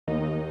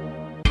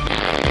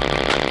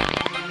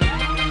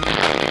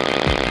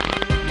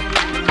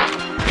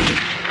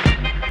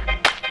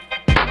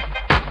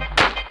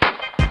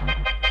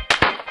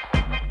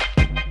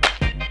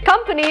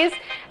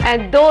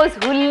and those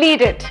who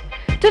lead it,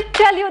 to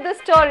tell you the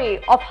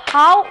story of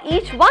how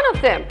each one of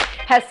them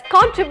has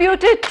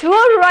contributed to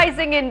a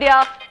rising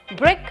India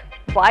brick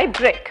by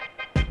brick.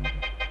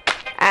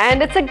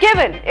 And it's a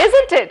given,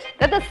 isn't it,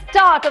 that the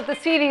start of the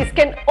series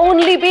can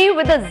only be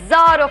with the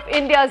Tsar of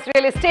India's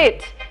real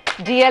estate,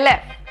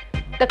 DLF,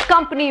 the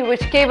company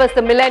which gave us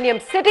the Millennium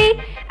City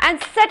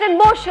and set in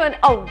motion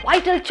a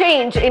vital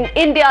change in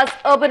India's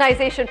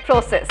urbanization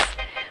process.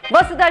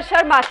 Vasudha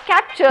Sharma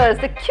captures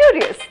the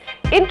curious,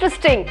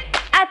 interesting,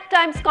 at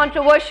times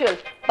controversial,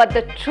 but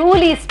the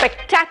truly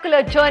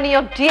spectacular journey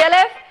of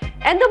DLF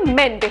and the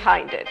men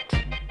behind it.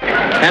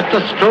 At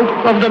the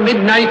stroke of the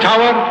midnight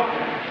hour,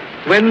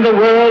 when the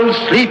world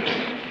sleeps,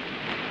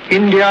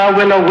 India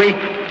will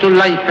awake to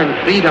life and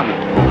freedom.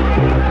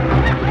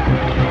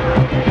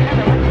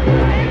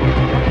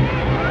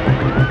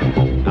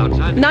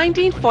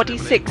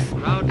 1946,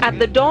 at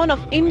the dawn of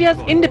India's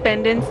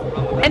independence,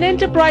 an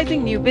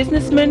enterprising new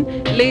businessman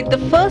laid the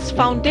first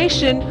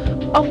foundation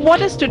of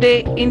what is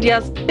today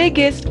India's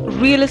biggest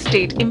real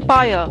estate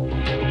empire.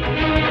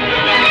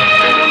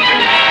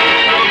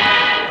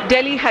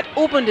 Delhi had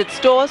opened its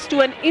doors to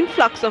an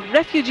influx of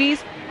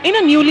refugees in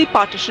a newly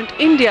partitioned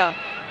India,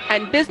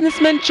 and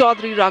businessman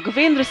Chaudhry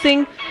Raghavendra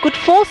Singh could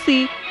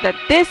foresee that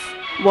this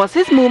was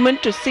his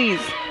moment to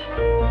seize.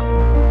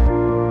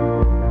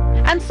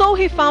 And so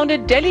he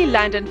founded Delhi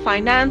Land and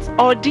Finance,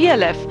 or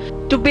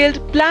DLF, to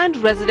build planned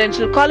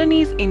residential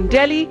colonies in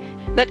Delhi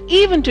that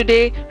even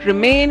today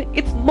remain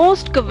its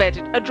most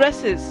coveted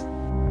addresses.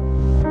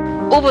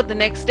 Over the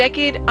next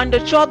decade, under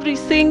Chaudhry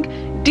Singh,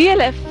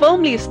 DLF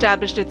firmly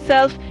established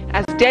itself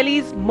as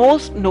Delhi's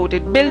most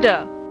noted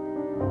builder.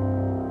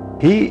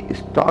 He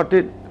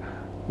started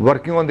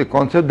working on the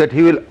concept that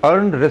he will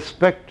earn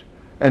respect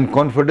and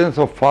confidence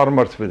of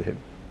farmers with him.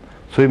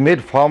 So he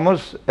made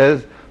farmers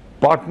as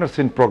partners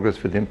in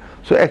progress with him.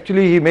 So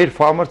actually he made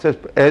farmers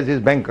as his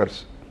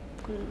bankers.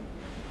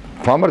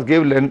 Farmers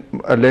gave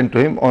land to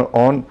him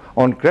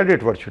on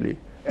credit virtually.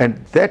 And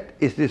that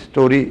is the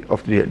story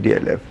of the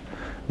DLF.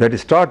 That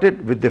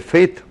started with the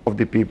faith of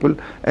the people,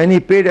 and he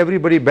paid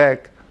everybody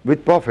back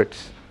with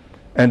profits.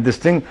 And this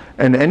thing,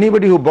 and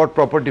anybody who bought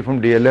property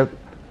from DLF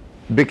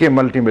became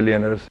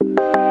multimillionaires.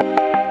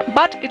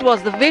 But it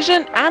was the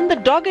vision and the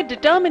dogged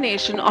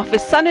determination of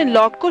his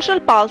son-in-law Kushal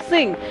Pal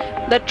Singh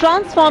that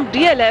transformed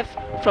DLF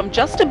from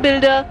just a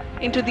builder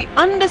into the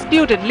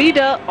undisputed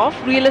leader of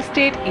real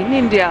estate in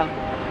India.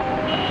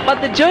 But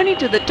the journey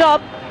to the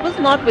top was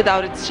not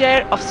without its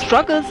share of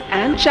struggles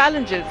and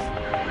challenges.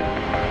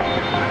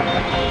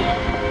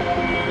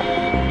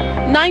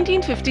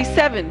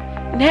 1957,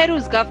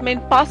 Nehru's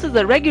government passes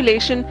a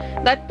regulation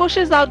that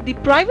pushes out the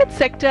private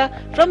sector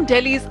from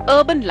Delhi's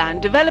urban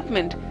land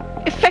development,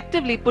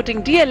 effectively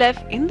putting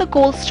DLF in the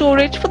cold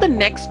storage for the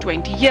next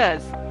 20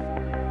 years.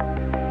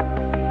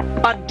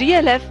 But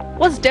DLF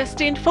was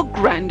destined for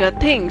grander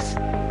things.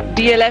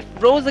 DLF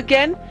rose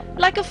again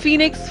like a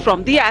phoenix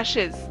from the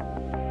ashes.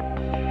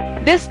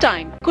 This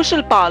time,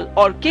 Kushal Pal,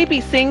 or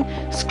KP Singh,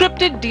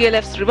 scripted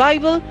DLF's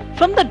revival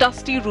from the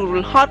dusty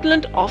rural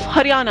heartland of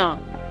Haryana.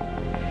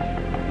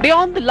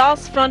 Beyond the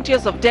last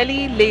frontiers of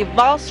Delhi lay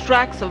vast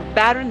tracts of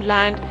barren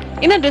land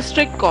in a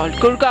district called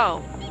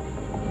Gurgaon.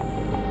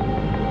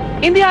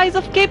 In the eyes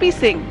of KP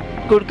Singh,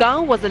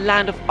 Gurgaon was a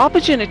land of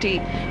opportunity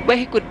where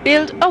he could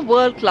build a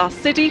world-class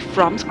city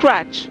from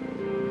scratch.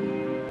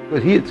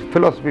 His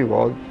philosophy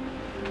was,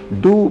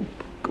 do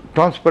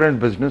transparent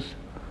business,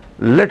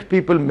 let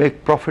people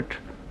make profit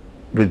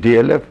with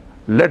DLF,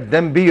 let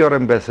them be your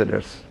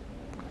ambassadors.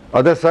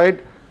 Other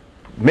side,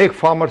 make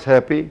farmers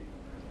happy,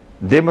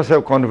 they must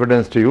have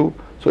confidence to you.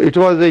 So it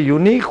was a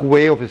unique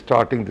way of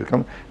starting the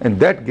company, and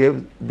that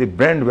gave the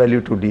brand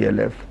value to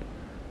DLF.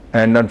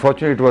 And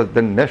unfortunately it was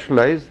then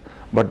nationalized,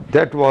 but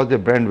that was the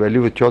brand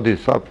value which Chaudhry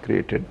Sahab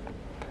created.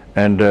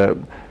 And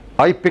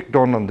I picked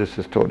on this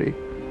story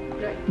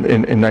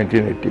in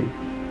 1980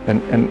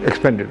 and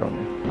expanded on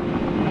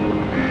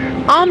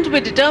it. Armed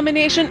with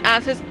determination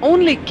as his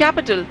only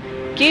capital,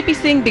 KP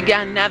Singh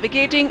began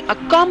navigating a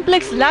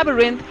complex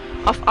labyrinth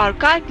of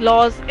archaic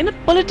laws in a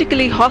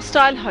politically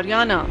hostile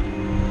Haryana.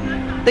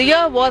 The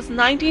year was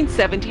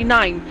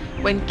 1979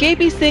 when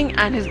KP Singh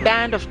and his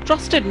band of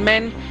trusted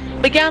men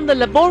began the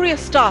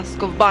laborious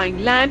task of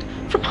buying land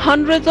from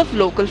hundreds of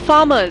local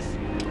farmers.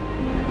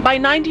 By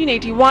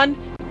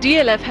 1981,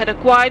 DLF had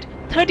acquired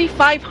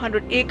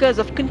 3,500 acres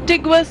of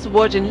contiguous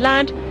virgin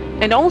land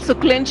and also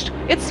clinched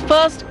its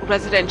first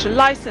residential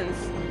license.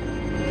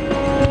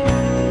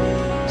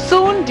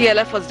 Soon,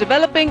 DLF was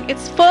developing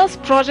its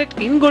first project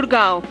in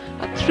Gurgaon,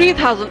 a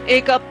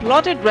 3,000-acre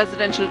plotted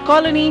residential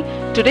colony,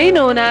 today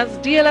known as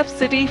DLF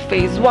City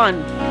Phase 1.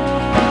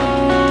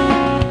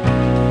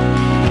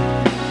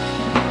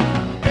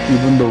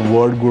 Even the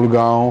word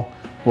Gurgaon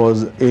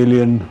was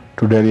alien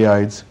to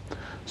Delhiites.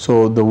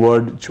 So the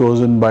word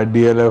chosen by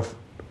DLF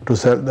to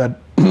set that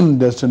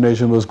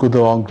destination was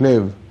Qutub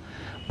Enclave,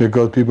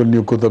 because people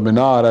knew Qutub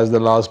Minar as the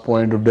last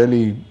point of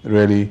Delhi,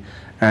 really.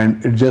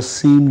 And it just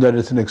seemed that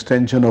it's an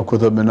extension of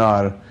Qutub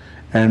Minar.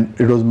 And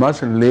it was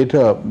much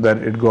later that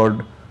it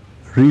got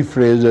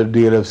rephrased as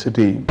DLF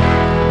City.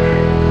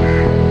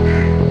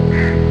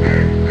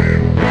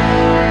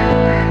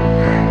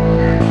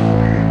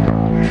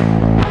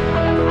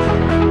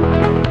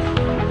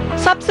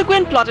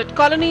 Subsequent plotted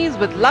colonies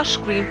with lush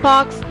green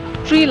parks,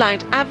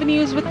 tree-lined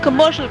avenues with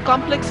commercial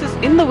complexes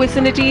in the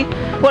vicinity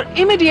were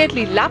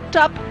immediately lapped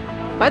up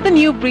by the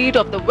new breed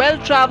of the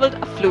well-travelled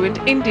affluent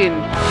Indian.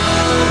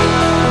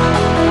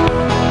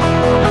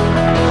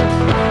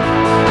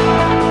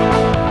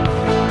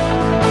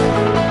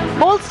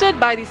 Bolstered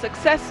by the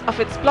success of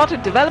its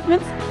plotted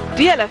developments,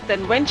 DLF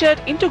then ventured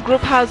into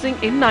group housing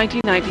in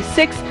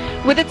 1996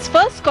 with its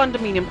first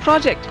condominium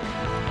project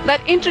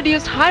that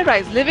introduced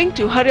high-rise living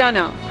to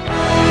Haryana.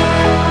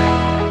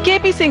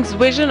 KP Singh's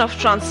vision of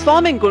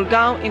transforming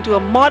Gurgaon into a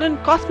modern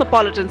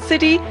cosmopolitan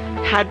city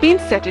had been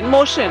set in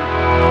motion.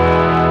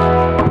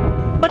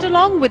 But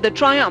along with the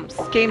triumphs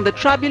came the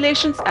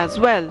tribulations as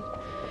well.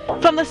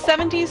 From the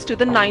 70s to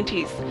the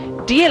 90s,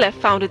 DLF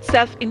found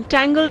itself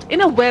entangled in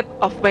a web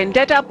of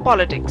vendetta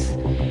politics.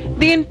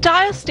 The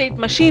entire state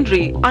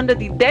machinery under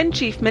the then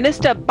Chief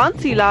Minister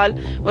Bansi Lal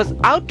was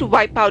out to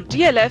wipe out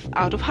DLF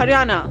out of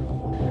Haryana.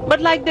 But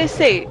like they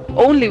say,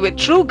 only with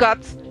true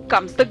guts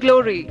comes the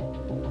glory.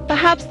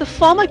 Perhaps the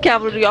former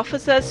cavalry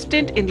officer's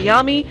stint in the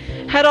army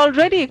had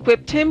already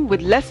equipped him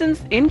with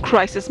lessons in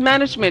crisis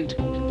management.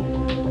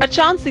 A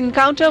chance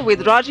encounter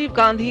with Rajiv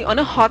Gandhi on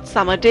a hot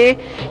summer day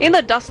in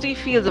the dusty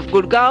fields of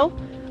Gurgaon,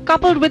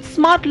 coupled with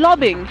smart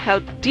lobbying,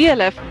 helped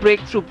DLF break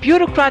through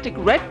bureaucratic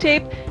red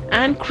tape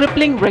and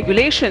crippling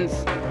regulations.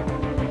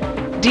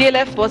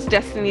 DLF was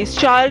Destiny's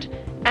child,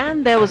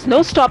 and there was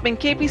no stopping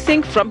KP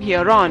Singh from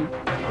here on.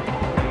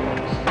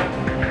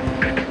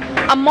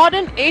 A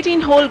modern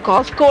 18-hole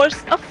golf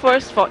course, a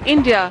first for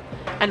India,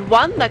 and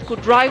one that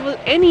could rival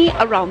any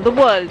around the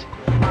world.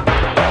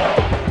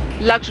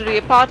 Luxury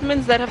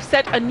apartments that have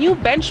set a new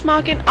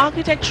benchmark in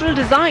architectural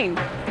design.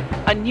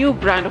 A new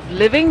brand of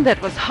living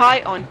that was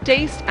high on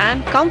taste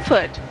and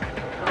comfort.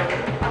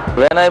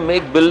 When I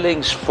make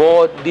buildings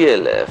for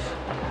DLF,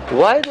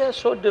 why they are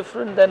so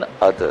different than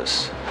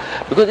others?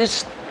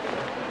 Because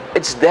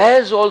it's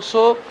theirs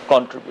also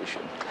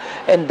contribution.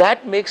 And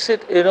that makes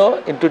it,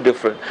 into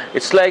different.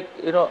 It's like,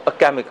 a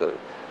chemical.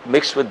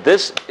 Mixed with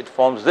this, it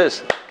forms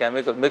this.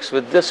 Chemical mixed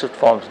with this, it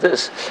forms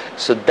this.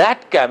 So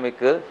that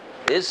chemical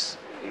is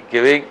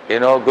giving,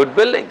 good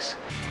buildings.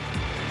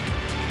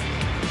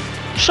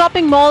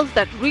 Shopping malls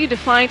that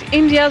redefined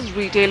India's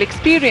retail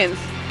experience.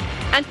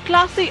 And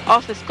classy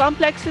office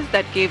complexes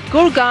that gave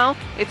Gurgaon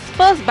its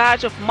first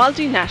batch of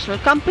multinational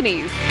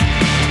companies.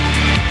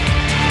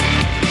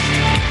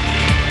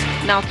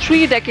 Now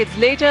 3 decades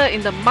later,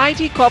 in the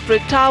mighty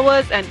corporate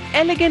towers and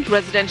elegant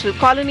residential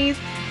colonies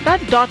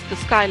that dot the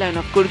skyline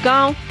of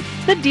Gurgaon,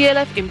 the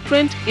DLF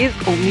imprint is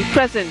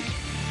omnipresent.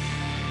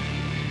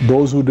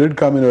 Those who did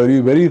come in early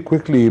very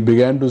quickly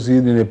began to see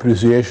the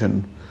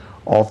appreciation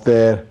of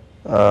their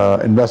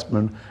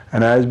investment,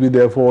 and as we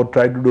therefore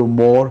tried to do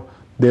more,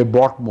 they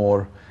bought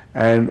more,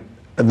 and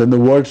then the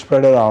word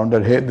spread around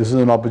that, hey, this is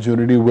an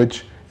opportunity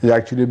which is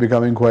actually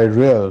becoming quite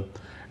real.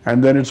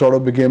 And then it sort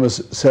of became a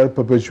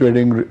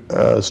self-perpetuating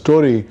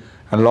story,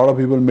 and a lot of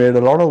people made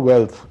a lot of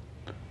wealth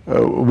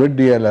with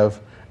DLF,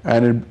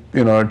 and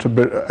it's a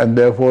bit, and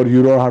therefore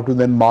you don't have to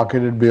then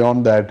market it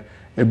beyond that.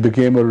 It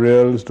became a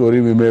real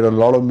story. We made a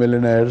lot of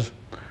millionaires,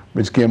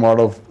 which came out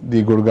of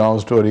the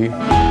Gurgaon story.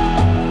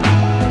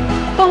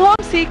 For home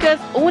seekers,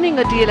 owning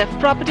a DLF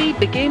property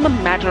became a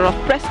matter of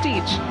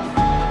prestige.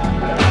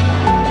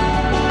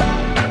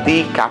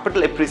 The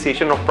capital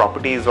appreciation of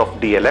properties of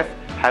DLF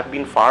have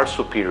been far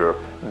superior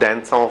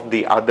than some of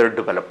the other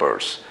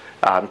developers.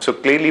 So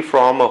clearly,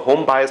 from a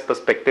home buyer's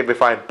perspective,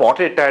 if I bought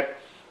it at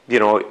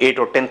 8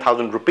 or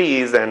 10,000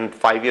 rupees and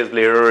 5 years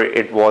later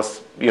it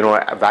was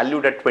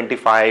valued at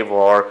 25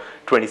 or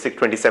 26,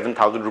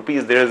 27,000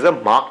 rupees, there is a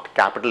marked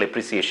capital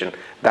appreciation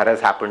that has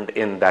happened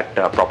in that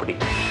property.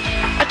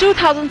 A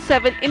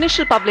 2007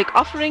 initial public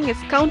offering is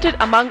counted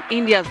among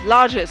India's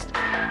largest,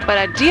 but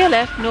at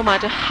DLF, no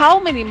matter how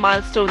many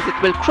milestones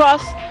it will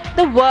cross,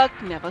 the work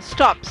never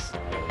stops.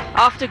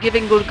 After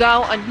giving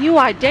Gurgaon a new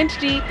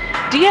identity,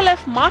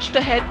 DLF marched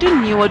ahead to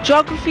newer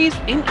geographies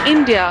in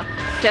India,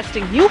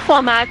 testing new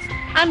formats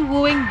and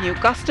wooing new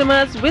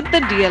customers with the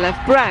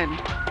DLF brand.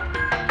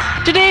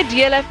 Today,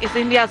 DLF is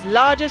India's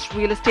largest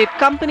real estate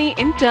company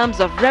in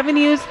terms of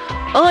revenues,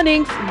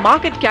 earnings,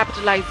 market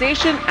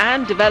capitalization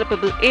and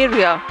developable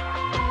area.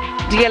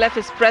 DLF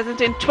is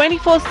present in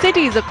 24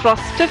 cities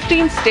across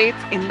 15 states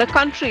in the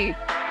country,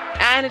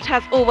 and it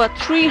has over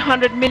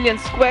 300 million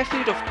square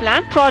feet of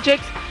planned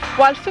projects,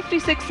 while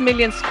 56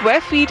 million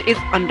square feet is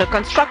under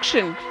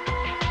construction.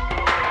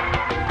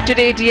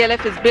 Today,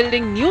 DLF is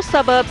building new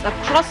suburbs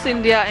across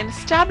India and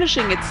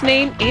establishing its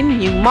name in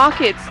new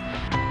markets.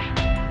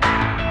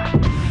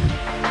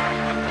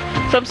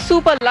 From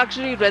super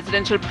luxury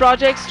residential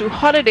projects to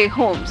holiday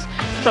homes,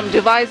 from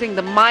devising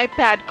the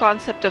MyPad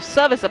concept of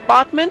service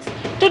apartments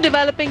to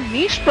developing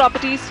niche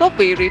properties for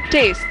varied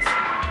tastes,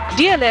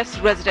 DLF's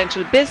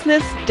residential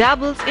business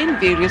dabbles in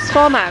various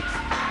formats.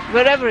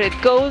 Wherever it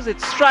goes,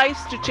 it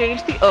strives to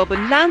change the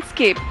urban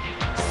landscape,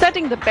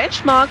 setting the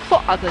benchmark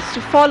for others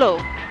to follow.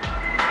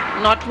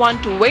 Not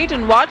one to wait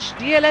and watch,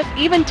 DLF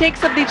even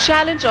takes up the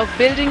challenge of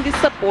building the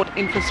support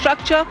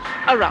infrastructure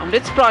around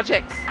its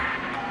projects.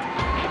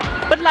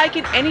 But like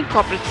in any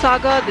corporate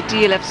saga, the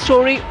DLF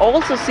story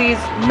also sees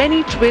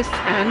many twists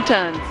and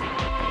turns.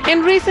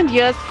 In recent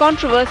years,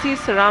 controversies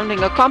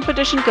surrounding a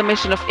Competition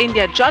Commission of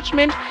India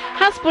judgment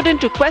has put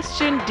into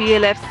question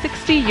DLF's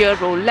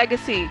 60-year-old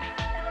legacy.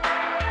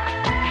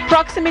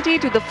 Proximity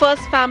to the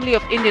first family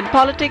of Indian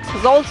politics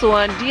has also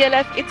earned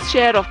DLF its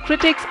share of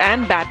critics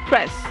and bad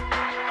press.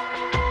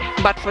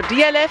 But for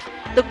DLF,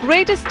 the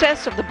greatest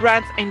test of the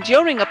brand's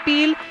enduring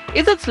appeal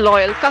is its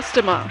loyal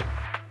customer.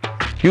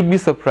 You'd be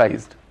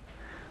surprised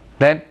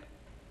that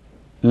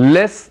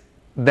less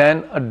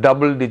than a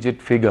double-digit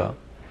figure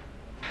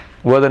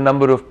were the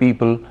number of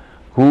people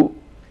who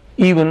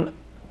even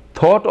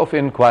thought of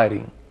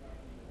inquiring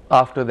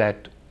after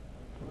that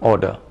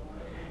order.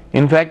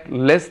 In fact,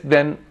 less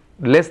than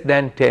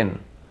 10,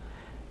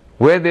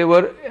 where there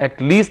were at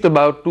least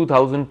about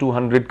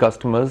 2,200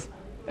 customers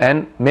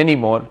and many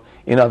more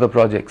in other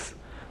projects.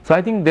 So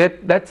I think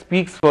that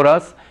speaks for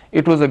us.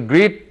 It was a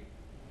great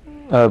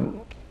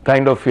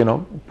kind of,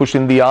 push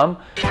in the arm.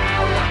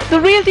 The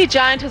realty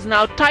giant has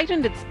now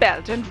tightened its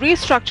belt and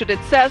restructured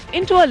itself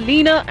into a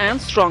leaner and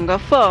stronger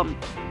firm.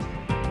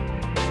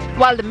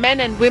 While the men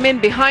and women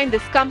behind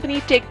this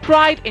company take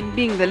pride in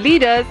being the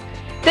leaders,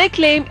 they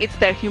claim it's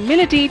their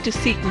humility to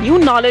seek new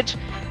knowledge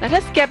that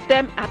has kept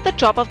them at the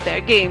top of their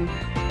game.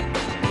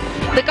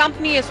 The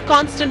company is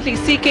constantly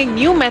seeking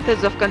new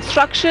methods of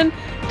construction,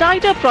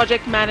 tighter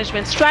project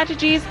management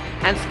strategies,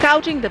 and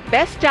scouting the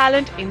best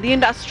talent in the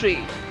industry.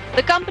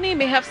 The company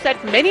may have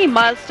set many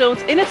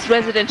milestones in its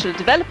residential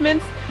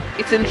developments,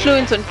 its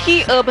influence on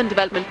key urban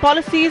development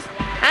policies,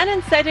 and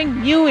in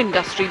setting new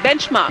industry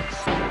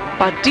benchmarks.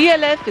 But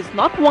DLF is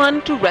not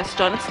one to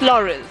rest on its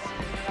laurels.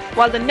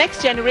 While the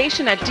next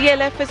generation at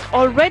DLF is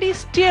already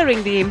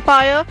steering the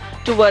empire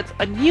towards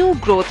a new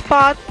growth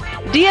path,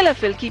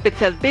 DLF will keep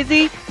itself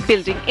busy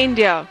building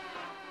India.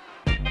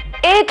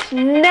 It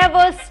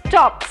never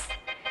stops.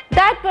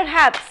 That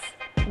perhaps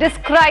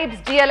describes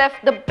DLF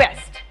the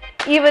best.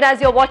 Even as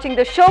you're watching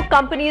the show,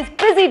 company is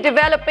busy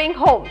developing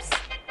homes.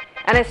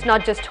 And it's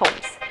not just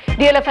homes.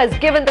 DLF has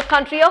given the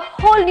country a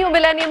whole new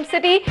millennium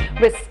city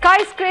with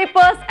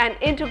skyscrapers and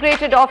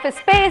integrated office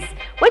space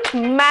which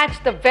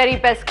match the very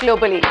best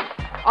globally.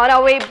 On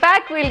our way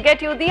back, we'll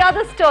get you the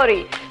other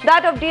story,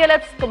 that of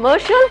DLF's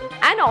commercial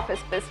and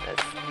office business.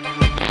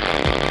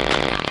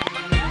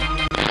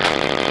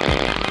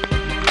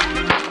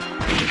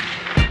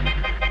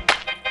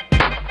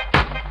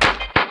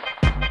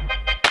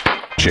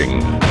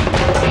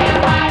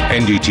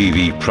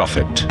 NDTV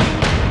Profit.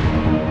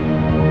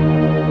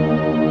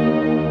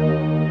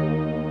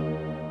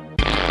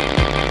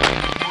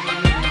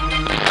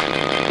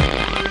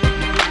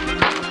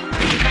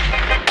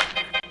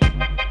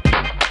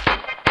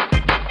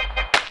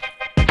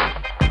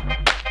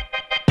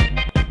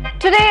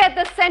 Today at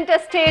the center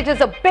stage is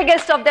the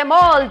biggest of them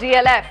all,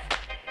 DLF.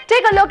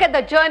 Take a look at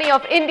the journey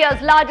of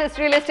India's largest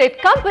real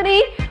estate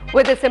company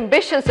with its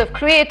ambitions of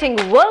creating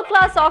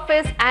world-class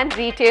office and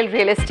retail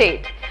real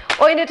estate.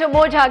 Oinita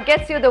Moja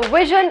gets you the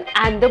vision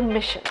and the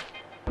mission.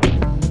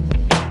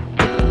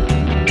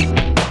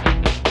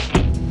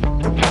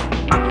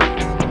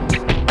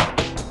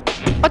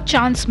 A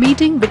chance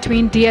meeting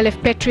between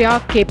DLF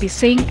patriarch KP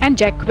Singh and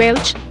Jack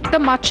Welch, the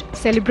much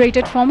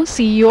celebrated former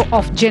CEO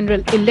of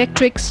General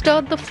Electric,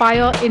 stirred the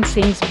fire in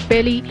Singh's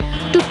belly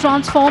to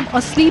transform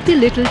a sleepy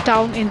little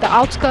town in the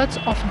outskirts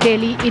of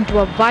Delhi into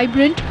a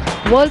vibrant,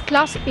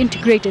 world-class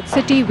integrated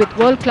city with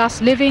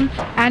world-class living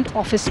and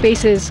office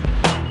spaces.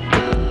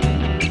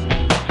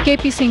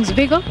 KP Singh's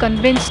vigor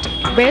convinced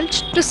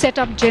Welch to set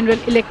up General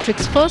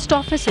Electric's first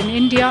office in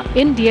India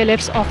in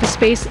DLF's office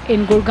space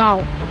in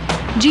Gurgaon.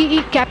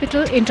 GE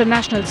Capital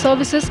International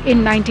Services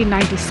in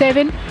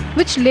 1997,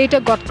 which later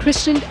got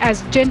christened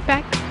as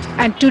Genpact,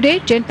 and today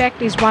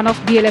Genpact is one of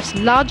DLF's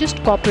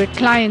largest corporate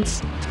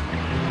clients.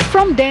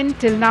 From then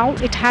till now,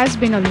 it has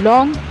been a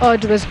long,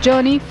 arduous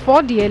journey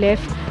for DLF,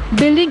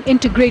 building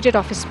integrated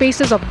office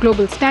spaces of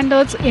global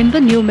standards in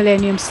the new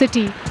millennium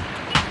city.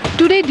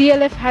 Today,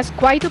 DLF has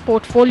quite a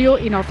portfolio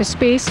in office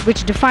space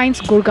which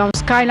defines Gurgaon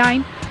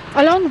skyline,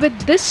 along with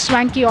this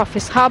swanky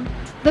office hub,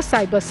 the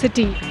Cyber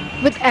City,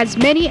 with as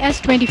many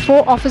as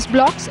 24 office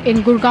blocks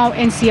in Gurgaon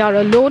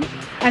NCR alone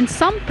and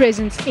some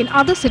presence in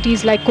other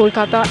cities like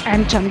Kolkata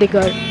and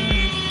Chandigarh.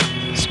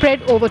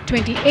 Spread over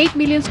 28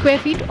 million square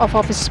feet of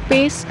office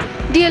space,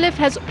 DLF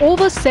has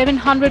over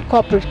 700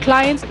 corporate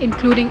clients,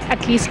 including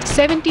at least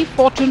 70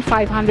 Fortune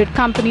 500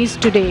 companies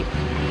today.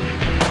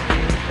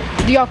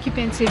 The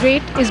occupancy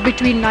rate is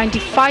between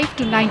 95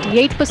 to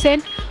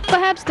 98%,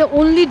 perhaps the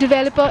only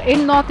developer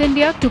in North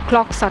India to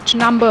clock such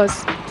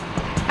numbers.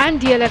 And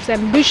DLF's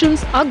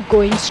ambitions are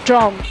going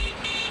strong.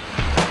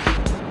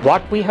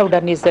 What we have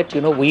done is that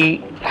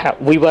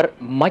we were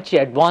much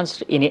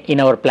advanced in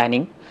our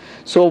planning,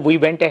 so we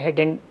went ahead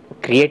and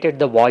created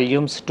the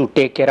volumes to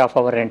take care of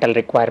our rental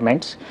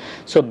requirements.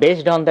 So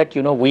based on that,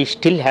 we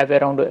still have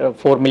around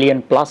 4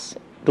 million plus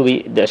to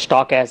be the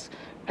stock as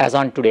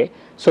on today.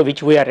 So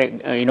which we are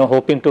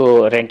hoping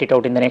to rent it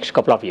out in the next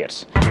couple of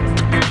years.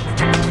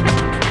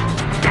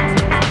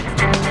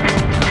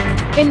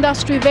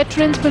 Industry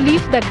veterans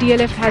believe that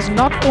DLF has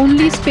not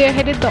only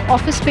spearheaded the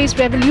office space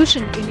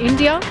revolution in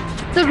India,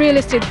 the real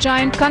estate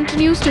giant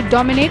continues to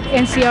dominate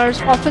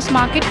NCR's office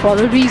market for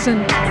a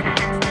reason.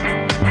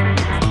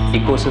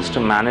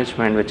 Ecosystem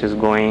management, which is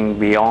going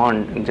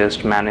beyond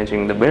just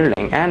managing the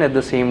building, and at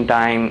the same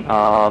time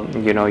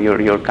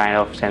you're kind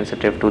of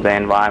sensitive to the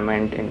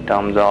environment in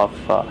terms of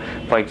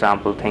for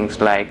example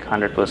things like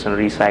 100%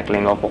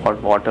 recycling of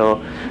hot water,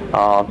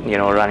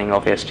 running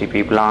of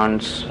STP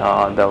plants,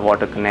 the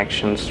water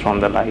connections from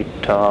the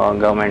right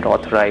government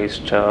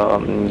authorized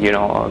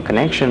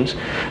connections.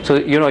 So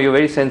you're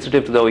very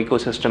sensitive to the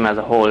ecosystem as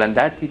a whole, and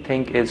that we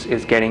think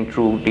is getting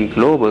truly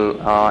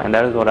global, and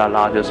that is what our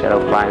larger set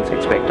of clients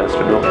expect us to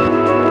do.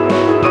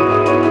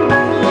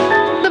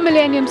 The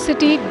Millennium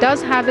City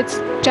does have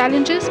its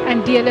challenges,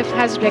 and DLF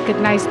has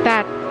recognized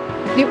that.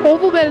 The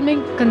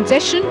overwhelming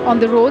congestion on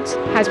the roads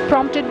has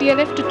prompted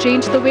DLF to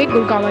change the way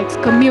Gurgaonites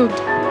commute.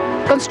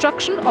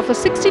 Construction of a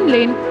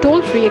 16-lane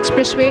toll-free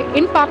expressway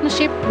in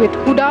partnership with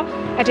Huda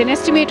at an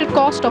estimated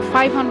cost of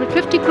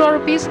 550 crore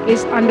rupees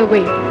is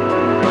underway.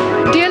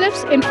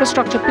 DLF's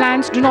infrastructure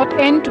plans do not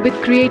end with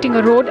creating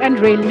a road and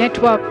rail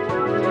network.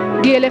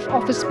 DLF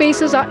office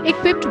spaces are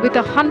equipped with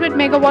a 100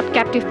 megawatt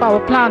captive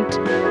power plant.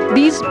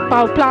 These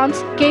power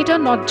plants cater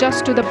not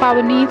just to the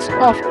power needs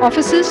of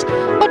offices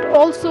but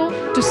also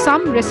to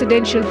some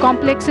residential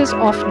complexes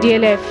of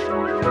DLF.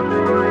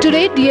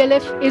 Today,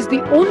 DLF is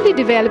the only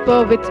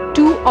developer with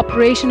 2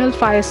 operational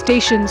fire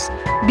stations.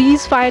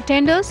 These fire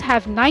tenders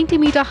have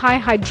 90-meter high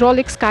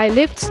hydraulic sky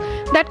lifts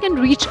that can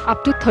reach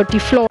up to 30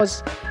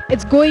 floors.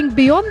 It's going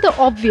beyond the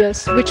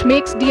obvious, which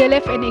makes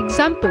DLF an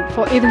example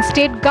for even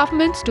state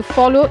governments to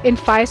follow in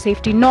fire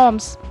safety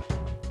norms.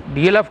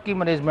 DLF की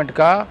management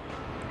का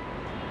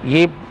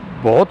ये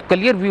बहुत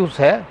clear views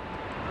है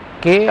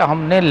कि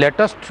हमने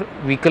latest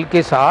vehicle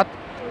के साथ,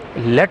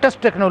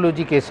 latest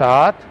technology के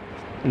साथ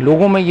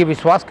लोगों में ये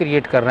विश्वास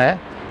क्रिएट कर रहे हैं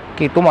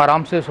कि तुम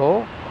आराम से सो,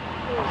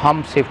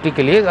 हम सेफ्टी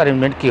के लिए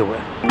अरेंजमेंट किए हुए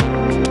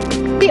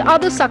हैं. The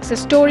other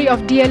success story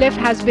of DLF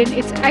has been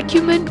its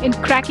acumen in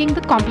cracking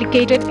the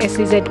complicated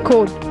SEZ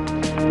code.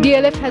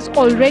 DLF has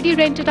already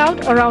rented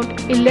out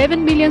around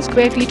 11 million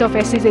square feet of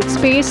SEZ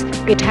space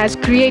it has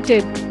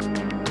created.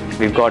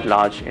 We've got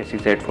large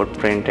SEZ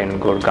footprint in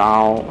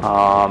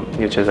Gurgaon,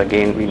 which has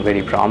again been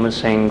very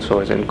promising,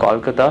 so is in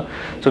Kolkata.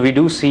 So we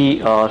do see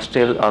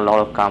still a lot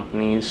of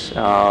companies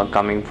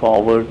coming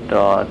forward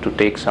to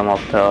take some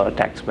of the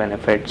tax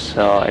benefits,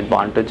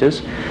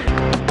 advantages.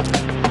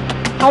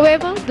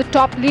 However, the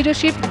top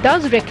leadership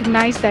does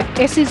recognize that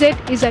SEZ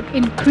is an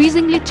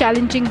increasingly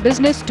challenging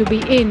business to be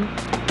in.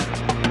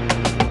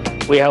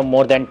 We have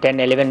more than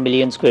 10-11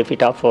 million square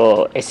feet of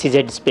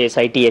SEZ space,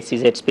 IT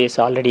SEZ space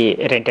already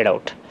rented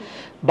out.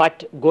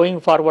 But going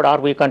forward, are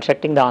we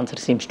constructing? The answer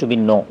seems to be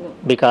no,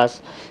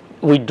 because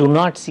we do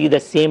not see the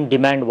same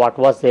demand what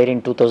was there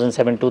in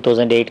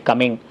 2007-2008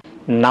 coming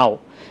now,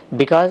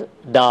 because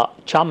the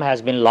charm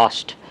has been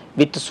lost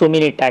with so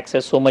many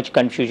taxes, so much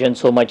confusion,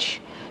 so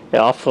much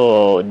of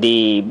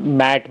the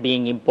MAT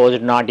being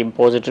imposed, not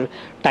imposed,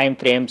 time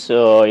frames,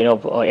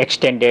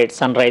 extended,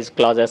 sunrise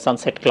clauses,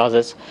 sunset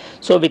clauses.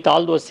 So with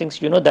all those things,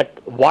 that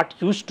what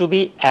used to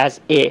be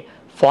as a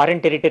foreign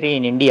territory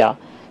in India,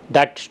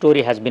 that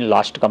story has been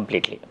lost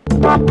completely.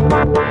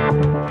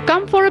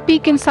 Come for a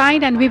peek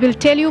inside and we will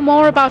tell you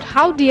more about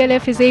how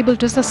DLF is able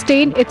to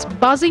sustain its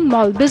buzzing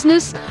mall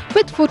business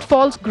with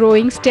footfalls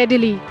growing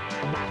steadily.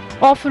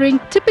 Offering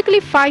typically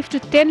 5 to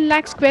 10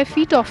 lakh square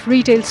feet of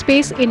retail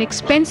space in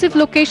expensive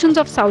locations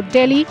of South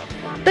Delhi,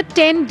 the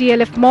 10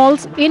 DLF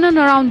malls in and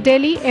around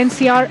Delhi,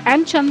 NCR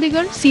and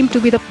Chandigarh seem to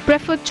be the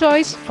preferred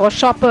choice for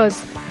shoppers.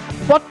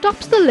 What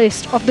tops the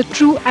list of the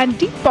true and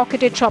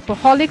deep-pocketed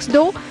shopaholics,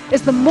 though,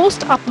 is the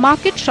most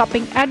upmarket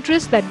shopping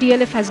address that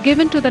DLF has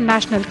given to the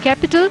national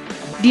capital,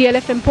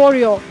 DLF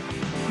Emporio.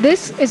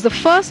 This is the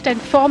first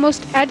and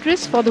foremost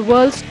address for the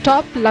world's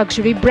top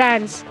luxury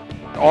brands.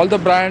 All the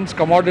brands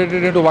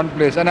commoditated into one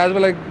place, and as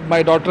well, like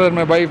my daughter and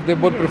my wife, they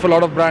both prefer a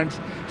lot of brands.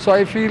 So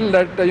I feel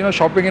that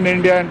shopping in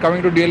India and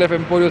coming to DLF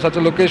Emporio, such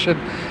a location,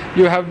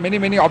 you have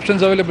many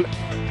options available.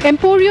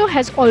 Emporio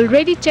has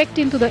already checked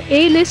into the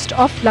A list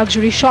of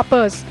luxury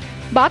shoppers.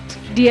 But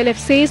DLF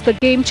says the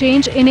game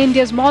change in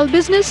India's mall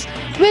business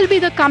will be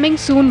the coming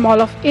soon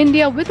Mall of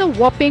India with a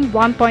whopping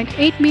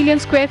 1.8 million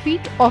square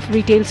feet of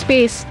retail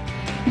space.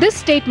 This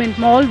statement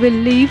mall will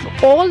leave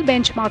all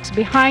benchmarks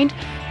behind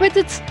with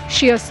its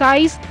sheer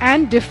size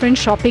and different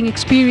shopping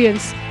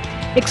experience.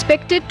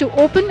 Expected to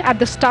open at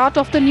the start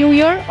of the new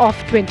year of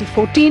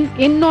 2014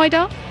 in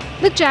Noida,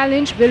 the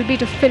challenge will be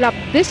to fill up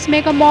this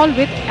mega mall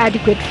with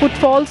adequate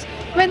footfalls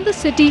when the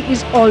city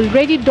is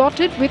already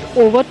dotted with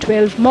over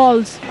 12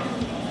 malls.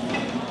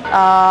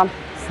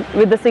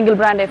 With the single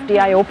brand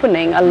FDI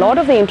opening, a lot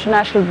of the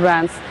international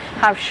brands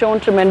have shown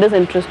tremendous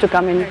interest to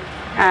come in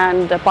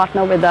and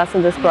partner with us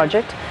in this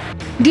project.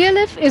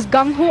 DLF is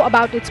gung-ho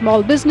about its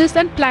small business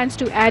and plans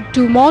to add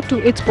 2 more to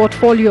its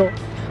portfolio.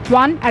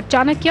 One at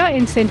Chanakya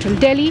in central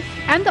Delhi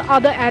and the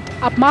other at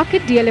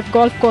upmarket DLF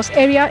golf course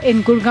area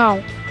in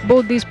Gurgaon.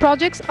 Both these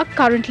projects are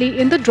currently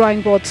in the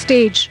drawing board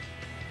stage.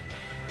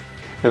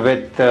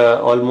 With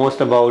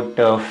almost about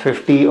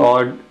 50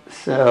 odd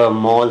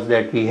malls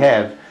that we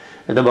have,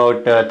 with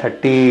about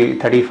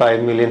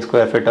 35 million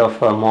square feet of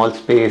mall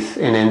space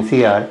in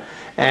NCR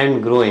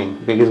and growing,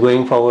 because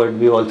going forward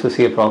we also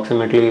see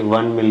approximately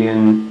 10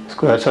 million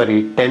square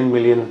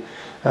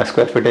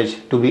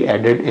footage to be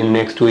added in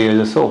next 2 years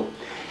or so.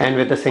 And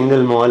with a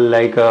single mall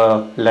like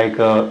a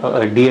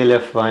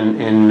DLF one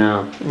in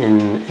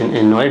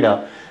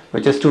Noida,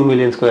 which is 2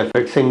 million square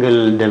feet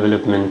single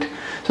development.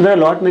 So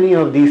there are many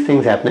of these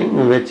things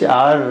happening which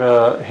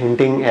are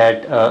hinting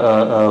at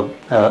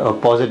a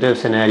positive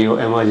scenario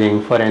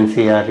emerging for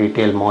NCR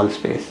retail mall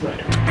space.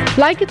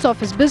 Like its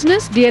office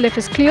business, DLF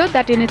is clear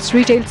that in its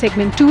retail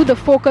segment too, the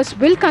focus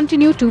will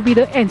continue to be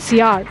the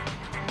NCR.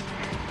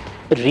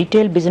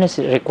 Retail business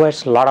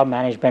requires a lot of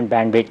management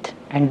bandwidth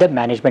and the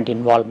management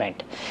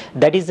involvement.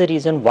 That is the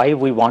reason why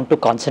we want to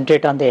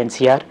concentrate on the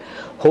NCR.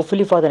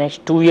 Hopefully for the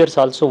next 2 years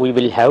also we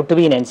will have to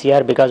be in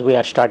NCR because we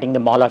are starting the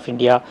Mall of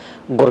India,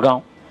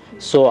 Gurgaon.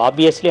 So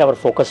obviously our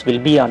focus will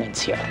be on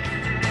NCR.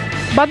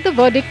 But the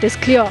verdict is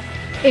clear.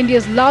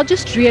 India's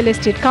largest real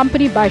estate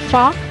company by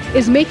far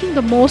is making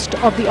the most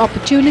of the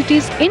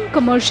opportunities in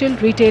commercial,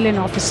 retail and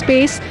office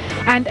space,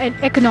 and an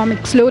economic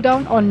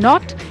slowdown or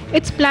not,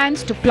 its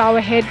plans to plow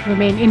ahead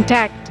remain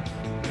intact.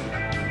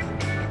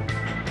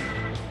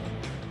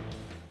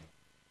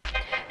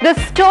 The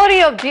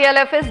story of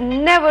DLF is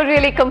never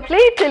really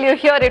complete till you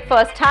hear it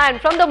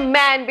firsthand from the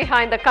man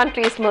behind the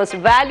country's most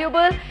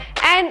valuable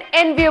and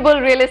enviable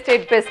real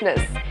estate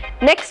business.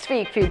 Next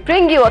week, we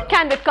bring you a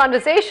candid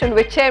conversation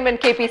with Chairman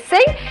KP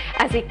Singh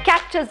as he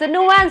captures the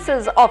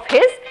nuances of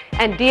his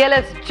and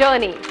DLF's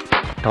journey.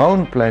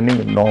 Town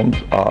planning norms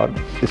are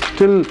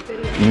still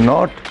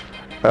not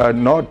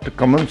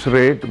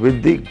commensurate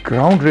with the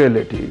ground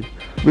reality,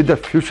 with the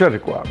future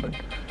requirement.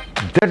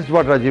 That is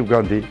what Rajiv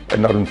Gandhi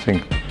and Arun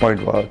Singh's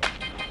point was.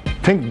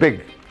 Think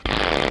big.